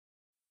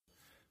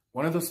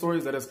One of the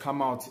stories that has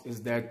come out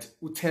is that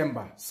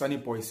Utemba, Sunny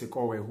Boy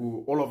Sikowe,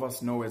 who all of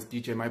us know as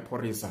DJ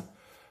Maphorisa,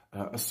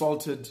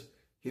 assaulted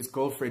his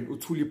girlfriend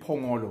Thuli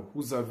Phongolo,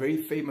 who's a very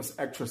famous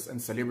actress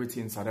and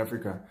celebrity in South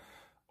Africa,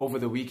 over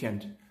the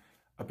weekend.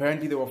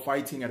 Apparently they were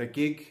fighting at a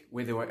gig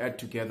where they were at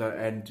together,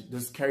 and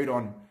this carried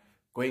on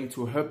going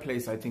to her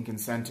place, I think in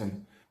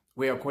Sandton,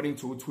 where according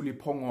to Thuli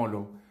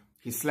Phongolo,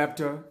 he slapped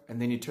her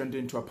and then he turned it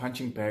into a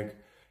punching bag,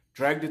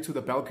 dragged it to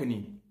the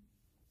balcony,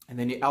 and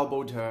then he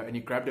elbowed her and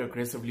he grabbed her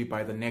aggressively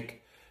by the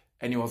neck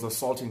and he was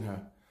assaulting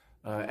her.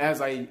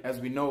 As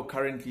we know,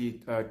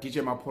 currently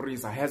DJ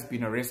Maphorisa has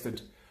been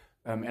arrested,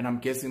 and I'm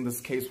guessing this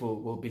case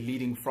will be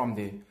leading from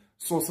there.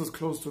 Sources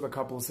close to the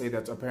couple say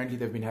that apparently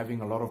they've been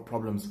having a lot of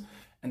problems,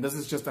 and this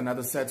is just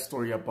another sad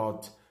story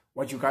about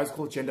what you guys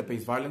call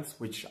gender-based violence,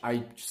 which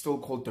I still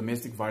call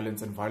domestic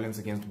violence and violence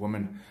against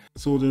women.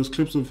 So there's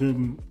clips of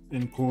him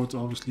in court,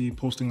 obviously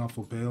posting up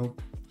for bail,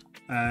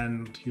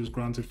 and he was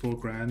granted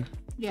 $4,000,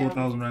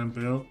 4,000 rand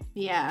bail.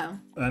 Yeah.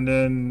 And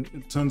then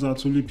it turns out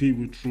Thuli P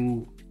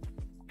withdrew.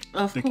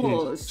 Of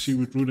course. She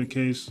withdrew the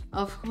case.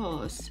 Of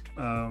course.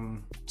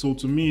 So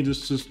to me,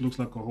 this just looks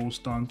like a whole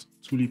stunt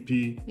Thuli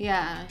P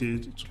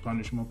did to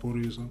punish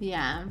Maphorisa.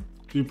 Yeah.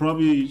 She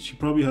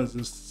probably has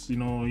this, you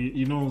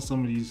know,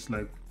 some of these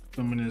like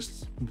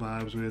feminist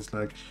vibes where it's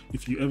like,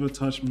 if you ever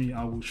touch me,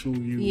 I will show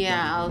you.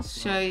 Yeah, I'll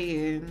show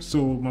you. So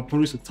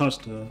Maphorisa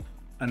touched her,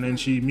 and then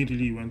she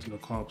immediately went to the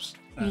cops.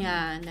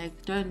 Yeah,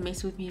 like, don't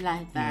mess with me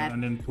like that. Yeah,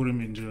 and then put him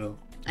in jail.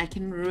 I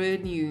can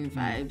ruin you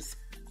vibes.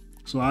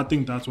 So I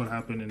think that's what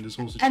happened in this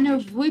whole situation. And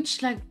of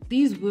which, like,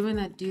 these women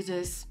that do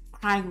this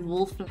crying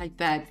wolf like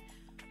that,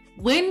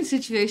 when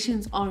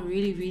situations are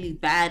really, really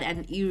bad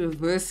and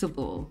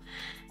irreversible,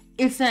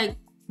 it's like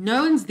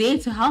no one's there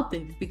to help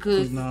them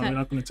because no, like, we're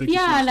not going to take you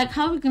seriously. Like,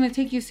 how are we going to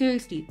take you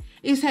seriously?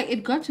 It's like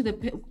it got to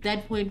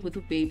that point with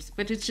the babes,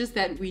 but it's just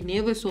that we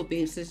never saw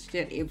babes such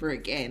that ever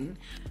again.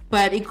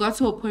 But it got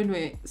to a point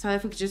where South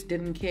Africa just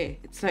didn't care.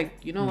 It's like,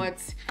 you know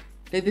what,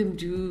 let them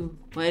do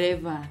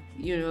whatever,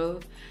 you know.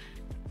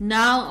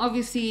 Now,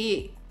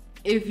 obviously,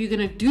 if you're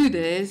going to do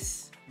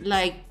this,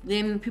 like,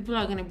 then people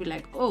are going to be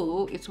like,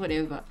 oh, it's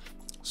whatever.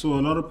 So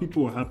a lot of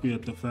people were happy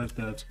at the fact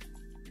that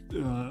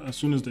as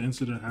soon as the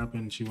incident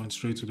happened, she went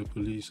straight to the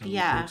police and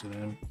reported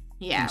him.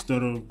 Yeah.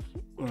 Instead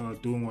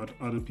of doing what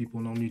other people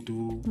normally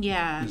do.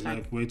 Yeah. Is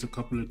like wait a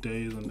couple of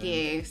days and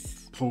then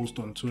post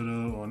on Twitter,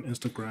 on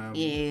Instagram.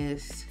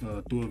 Yes.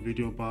 Do a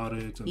video about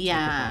it and talk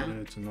about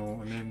it, you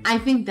know. And then I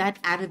think that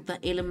added the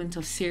element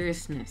of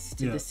seriousness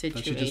to the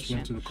situation. That she just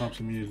went to the cops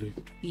immediately.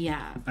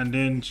 Yeah. And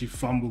then she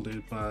fumbled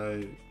it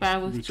by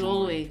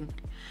withdrawing.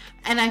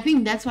 And I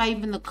think that's why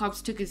even the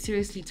cops took it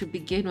seriously to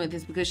begin with,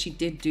 is because she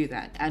did do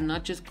that and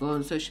not just go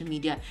on social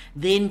media,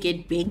 then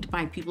get begged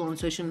by people on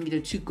social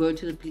media to go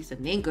to the police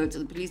and then go to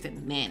the police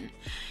and then.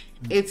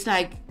 It's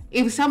like,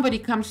 if somebody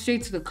comes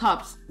straight to the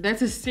cops,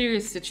 that's a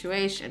serious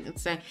situation.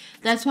 It's like,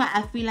 that's why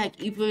I feel like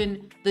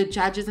even the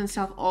judges and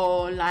stuff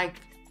are like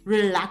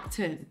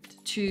reluctant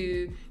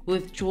to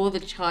withdraw the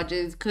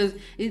charges, because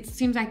it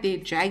seems like they're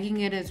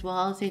dragging it as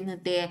well, saying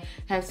that they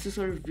have to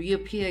sort of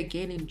reappear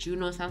again in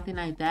June or something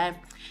like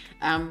that,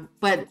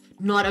 but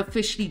not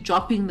officially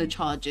dropping the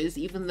charges,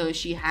 even though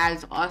she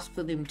has asked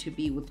for them to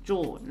be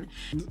withdrawn.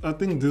 I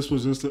think this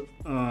was just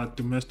a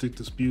domestic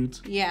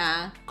dispute.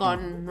 Yeah,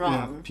 gone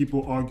wrong. Yeah,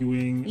 people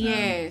arguing.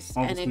 Yes,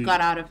 and it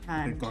got out of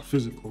hand. It got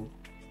physical.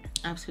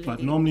 Absolutely.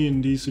 But normally in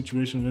these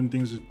situations, when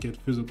things get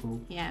physical,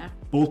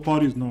 both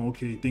parties know,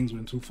 okay, things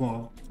went too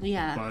far.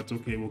 Yeah. But it's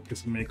okay, we'll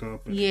kiss and make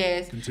up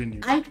and continue.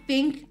 I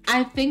think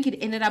it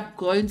ended up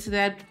going to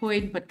that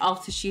point, but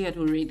after she had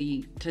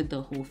already did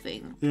the whole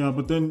thing. Yeah,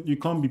 but then you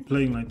can't be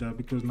playing like that,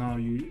 because now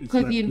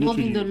because like you're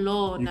involving the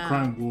law now. You're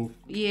crying wolf.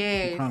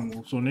 Yes. You're crying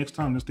wolf. So next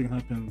time this thing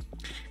happens,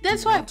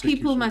 that's why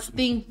people must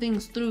think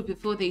things through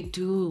before they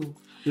do.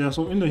 Yeah,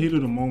 so in the heat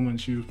of the moment,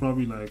 she was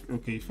probably like,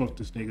 okay, fuck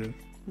this nigga.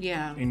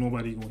 Yeah. Ain't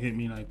nobody gonna hit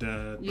me like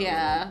that.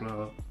 Yeah. Blah,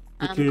 blah, blah.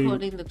 I'm okay,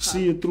 calling the cops.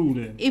 See it through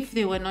then. If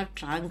they were not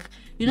drunk.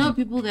 You know,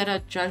 people that are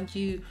drunk,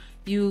 you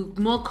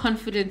more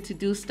confident to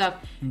do stuff.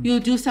 You'll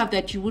do stuff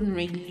that you wouldn't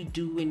really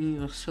do when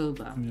you're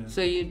sober. Yeah.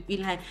 So you'd be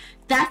like,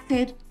 that's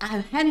it.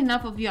 I've had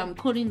enough of you. I'm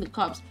calling the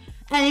cops.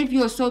 And if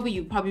you're sober,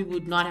 you probably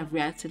would not have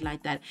reacted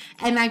like that.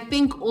 And I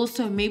think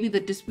also maybe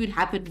the dispute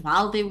happened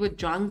while they were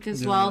drunk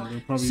as well.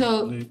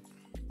 So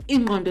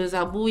in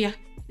Mondozabuya,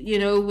 you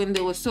know, when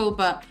they were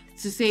sober,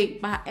 to say,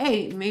 but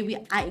hey, maybe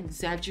I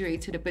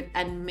exaggerated a bit,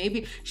 and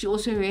maybe she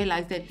also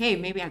realized that, hey,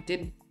 maybe I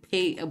did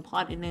play a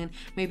part in it,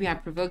 maybe I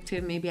provoked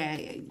him, maybe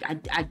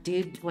I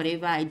did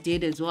whatever I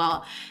did as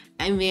well.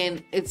 And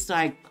then it's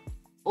like,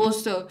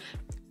 also,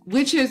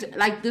 which is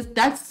like this,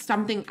 that's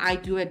something I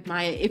do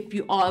admire. If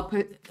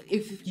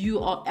you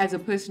are as a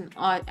person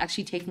are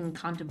actually taking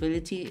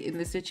accountability in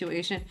the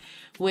situation,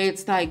 where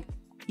it's like,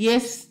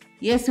 yes,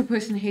 the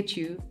person hit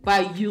you,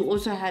 but you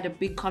also had a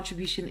big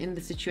contribution in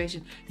the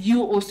situation.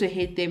 You also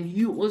hit them.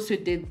 You also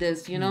did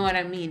this. You know what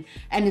I mean?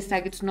 And it's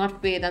like, it's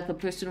not fair that the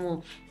person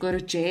will go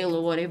to jail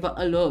or whatever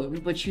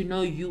alone, but you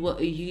know you were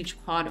a huge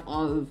part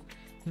of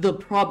the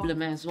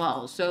problem as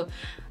well. So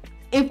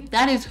if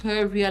that is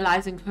her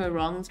realizing her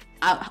wrong,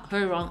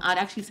 I'd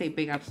actually say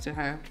big ups to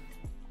her.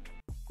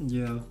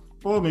 Yeah.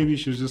 Or maybe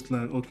she was just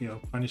like, okay,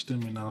 I've punished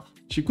him enough.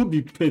 She could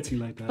be petty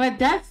like that. But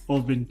that's... Or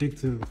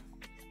vindictive.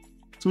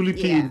 Thuli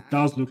P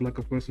does look like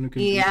a person who can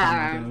do something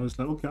like that. I was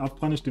like, okay, I've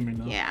punished him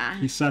enough. Yeah.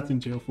 He sat in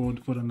jail for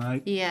the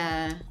night.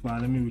 Yeah.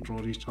 Fine, let me withdraw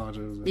these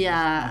charges.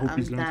 Yeah. I hope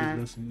he's learned his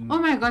lesson. You know? Oh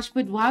my gosh,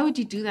 but why would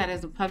you do that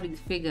as a public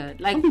figure?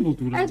 Like, some people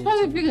do that. As a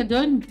public figure,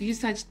 don't do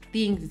such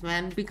things,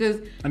 man.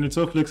 Because... And it's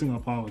her flexing her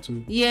power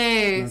too.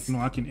 Yes. Like,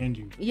 no, I can end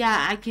you.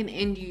 Yeah, I can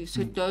end you.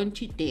 So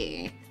don't you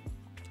dare.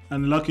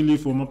 And luckily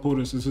for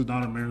Maphorisa, this is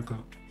not America.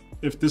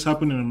 If this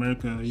happened in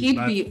America, he'd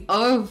be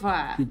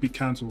over. He'd be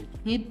cancelled.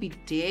 He'd be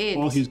dead.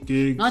 All his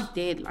gigs. Not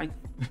dead, like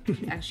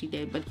actually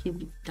dead, but he'd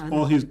be done.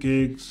 All his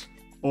gigs,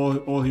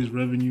 all his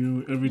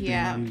revenue,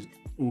 everything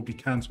will be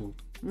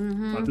cancelled.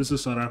 But this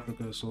is South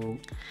Africa, so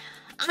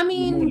I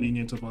mean, we're more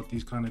lenient about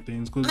these kind of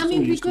things. I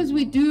mean, because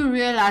we do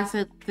realize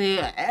that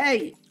there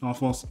are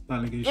false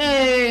allegations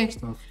and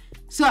stuff.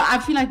 So I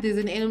feel like there's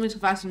an element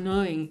of us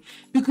knowing,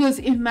 because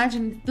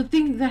imagine the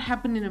things that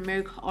happen in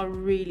America are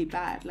really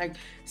bad. Like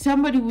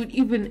somebody would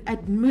even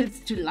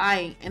admit to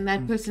lying and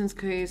that person's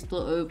career is still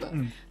over.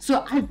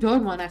 So I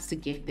don't want us to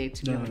get there,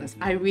 to be honest.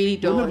 I really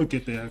don't. We'll never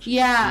get there, actually.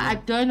 Yeah, I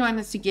don't want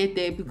us to get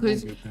there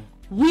because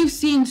we've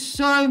seen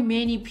so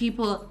many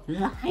people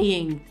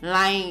lying.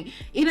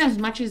 In as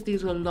much as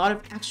there's a lot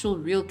of actual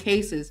real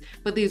cases,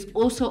 but there's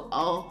also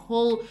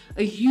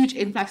a huge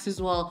influx as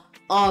well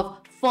of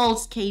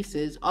false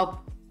cases, of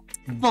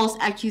false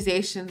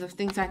accusations, of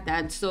things like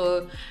that.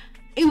 So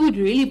it would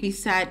really be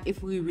sad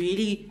if we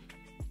really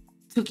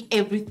took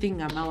everything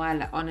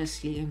amawala,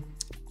 honestly.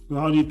 So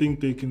how do you think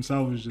they can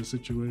salvage the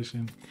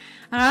situation?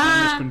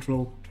 Damage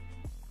control.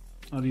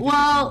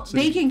 Well,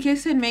 they can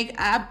kiss and make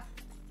up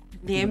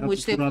them,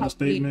 which they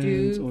probably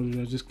do. Or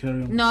they just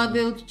carry on? No,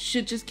 they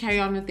should just carry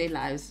on with their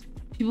lives.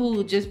 People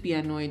will just be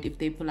annoyed if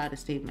they pull out a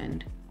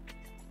statement.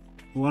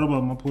 What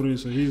about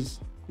Maphorisa?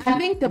 I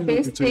think the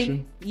best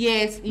thing,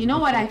 yes, you know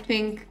what I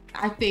think?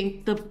 I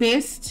think the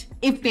best,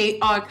 if they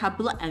are a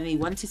couple and they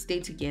want to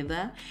stay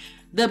together,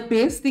 the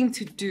best thing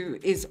to do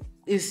is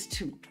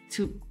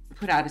to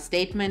put out a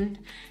statement,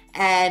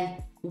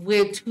 and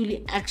where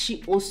Thuli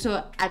actually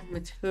also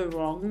admits her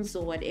wrongs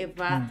or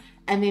whatever,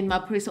 and then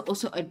Maphorisa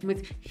also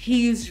admits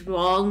he's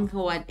wrong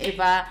or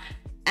whatever.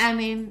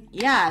 And then,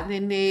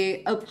 then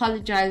they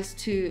apologize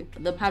to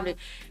the public.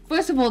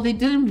 First of all, they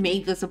didn't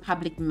make this a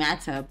public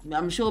matter.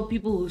 I'm sure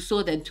people who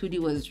saw that Thuli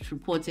was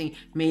reporting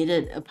made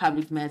it a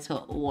public matter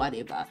or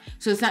whatever.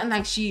 So it's not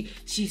like she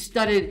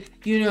started,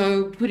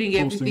 putting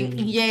everything.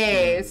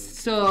 Yes.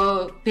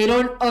 So they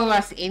don't owe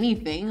us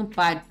anything,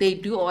 but they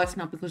do owe us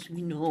now because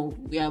we know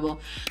we are well.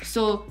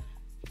 So,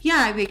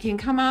 they can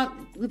come out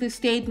with a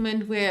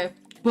statement where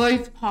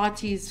both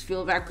parties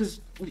feel that, because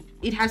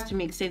it has to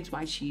make sense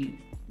why she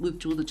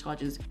withdrew the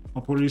charges.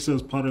 Maphorisa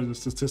is part of the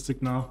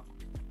statistic now.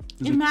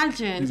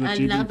 Imagine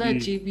another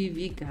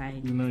GBV guy.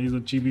 He's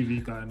a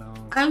GBV guy now.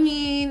 I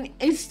mean,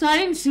 it's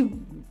starting to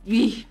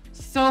be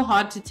so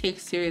hard to take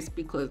serious,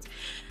 because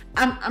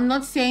I'm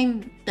not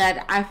saying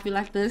that I feel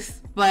like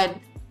this, but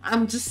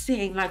I'm just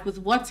saying, like, with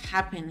what's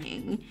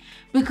happening,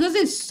 because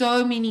there's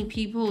so many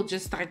people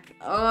just like,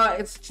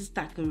 it's just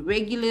like a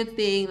regular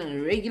thing, like a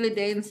regular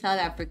day in South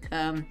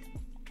Africa.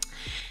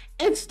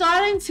 It's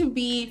starting to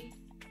be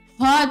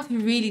hard to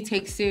really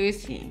take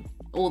seriously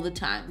all the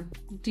time.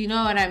 Do you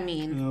know what I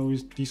mean? Yeah, we're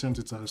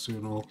desensitized to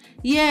it all.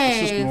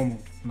 Yes. It's just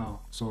normal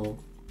now, so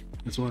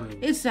it's whatever.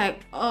 It's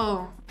like,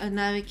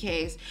 another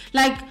case.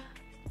 Like,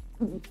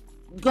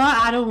 God,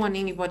 I don't want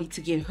anybody to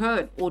get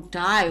hurt or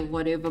die or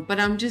whatever, but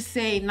I'm just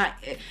saying,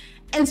 like,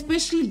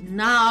 especially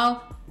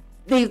now,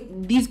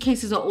 these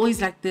cases are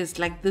always like this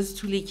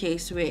Thuli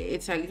case, where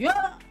it's like,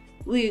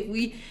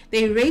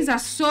 they raise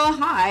us so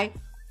high,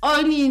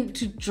 only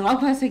to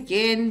drop us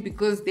again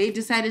because they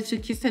decided to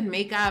kiss and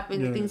make up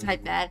and things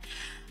like that.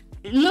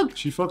 Look,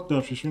 she fucked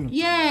up. She shouldn't.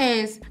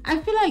 Yes, I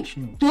feel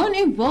like don't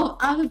involve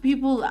other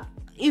people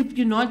if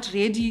you're not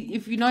ready.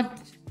 If you're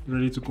not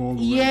ready to go all the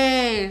way.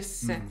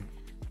 Yes,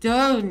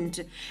 don't.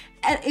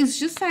 And it's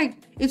just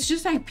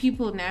like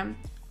people now.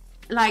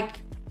 Like,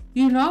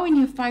 when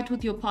you fight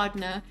with your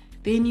partner,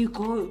 then you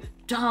go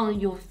tell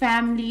your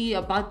family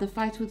about the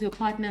fight with your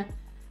partner.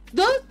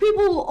 Those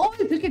people will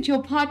always look at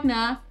your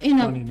partner in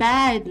a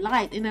bad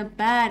light, in a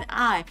bad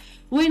eye.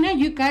 When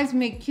you guys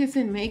may kiss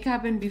and make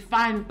up and be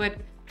fine, but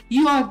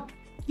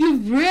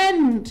you've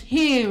ruined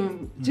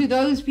him to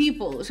those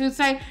people. So it's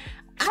like,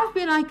 I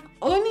feel like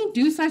only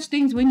do such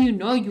things when you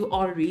know you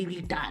are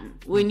really done.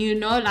 When you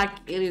know, like,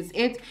 it is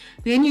it,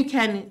 then you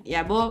can,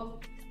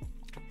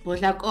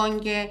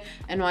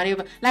 and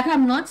whatever. Like,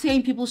 I'm not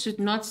saying people should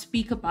not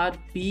speak about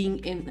being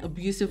in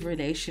abusive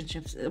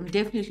relationships. I'm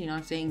definitely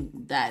not saying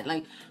that.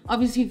 Like,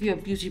 obviously, if you're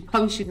abused, you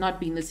probably should not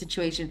be in the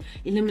situation.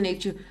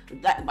 Eliminate you.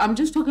 I'm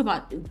just talking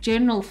about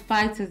general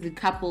fights as a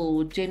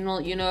couple,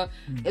 general,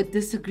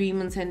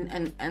 disagreements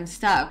and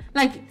stuff.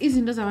 Like,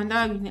 isn't this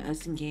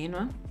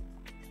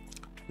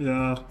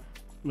Yeah,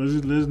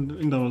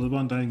 That was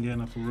about dying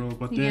again for real.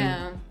 But then,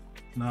 Yeah.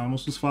 now I'm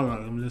also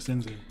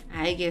listening.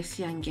 I guess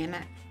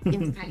Yangena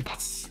inside.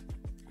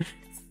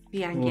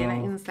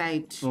 Yangena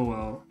inside. Oh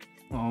well.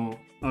 Oh,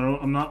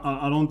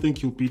 I don't think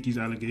he'll beat these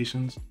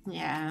allegations.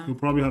 Yeah. He'll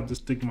probably have the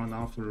stigma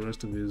now for the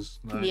rest of his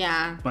life.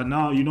 Yeah. But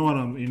now you know what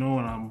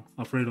I'm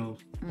afraid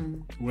of.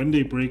 When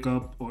they break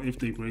up, or if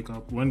they break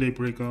up, when they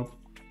break up,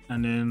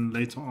 and then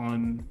later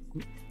on,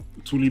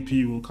 Thuli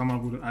P will come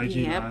up with an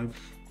IG live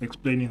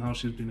explaining how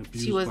she's been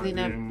abused. She was by in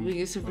an him,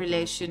 abusive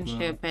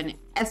relationship, and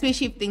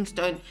especially if things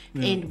don't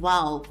end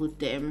well with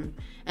them,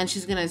 and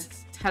she's gonna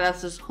tell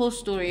us this whole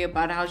story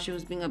about how she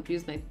was being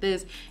abused like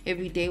this,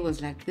 every day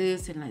was like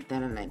this and like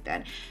that and like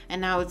that, and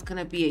now it's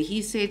gonna be a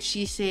he said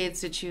she said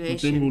situation.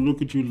 But then we'll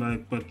look at you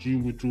like, but you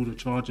withdrew the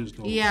charges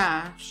though.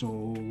 Yeah. So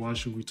why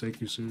should we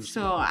take you seriously?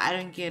 So I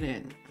don't get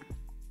it.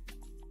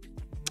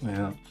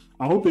 Yeah.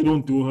 I hope they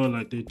don't do her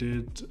like they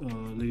did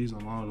Ladies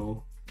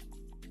Amaro.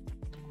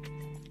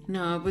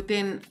 No, but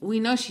then we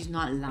know she's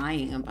not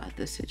lying about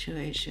the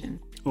situation.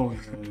 Oh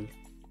yeah.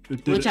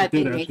 It Which I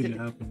think actually makes it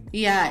happen.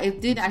 Yeah,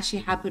 it did actually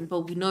happen,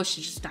 but we know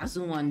she just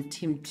doesn't want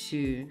him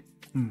to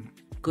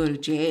go to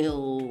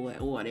jail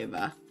or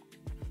whatever.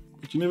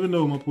 But you never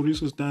know,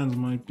 Maphorisa stands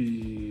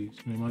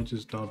they might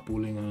just start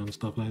bullying her and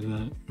stuff like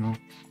that, you know?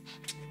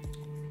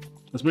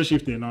 Especially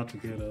if they're not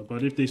together.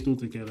 But if they're still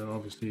together,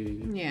 obviously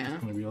it's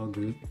gonna be all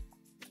good.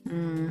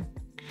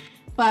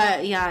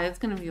 But yeah, it's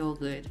gonna be all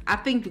good. I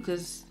think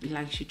because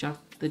like she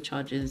dropped the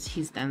charges,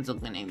 his stands are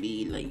gonna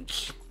be like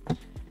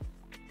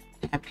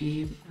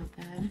happy about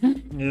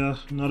that. Yeah,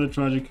 another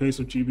tragic case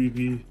of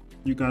GBV.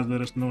 You guys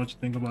let us know what you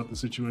think about the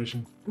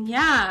situation.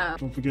 Yeah.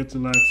 Don't forget to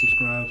like,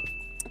 subscribe.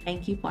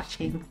 And keep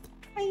watching.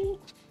 Bye.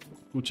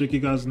 We'll check you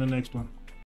guys in the next one.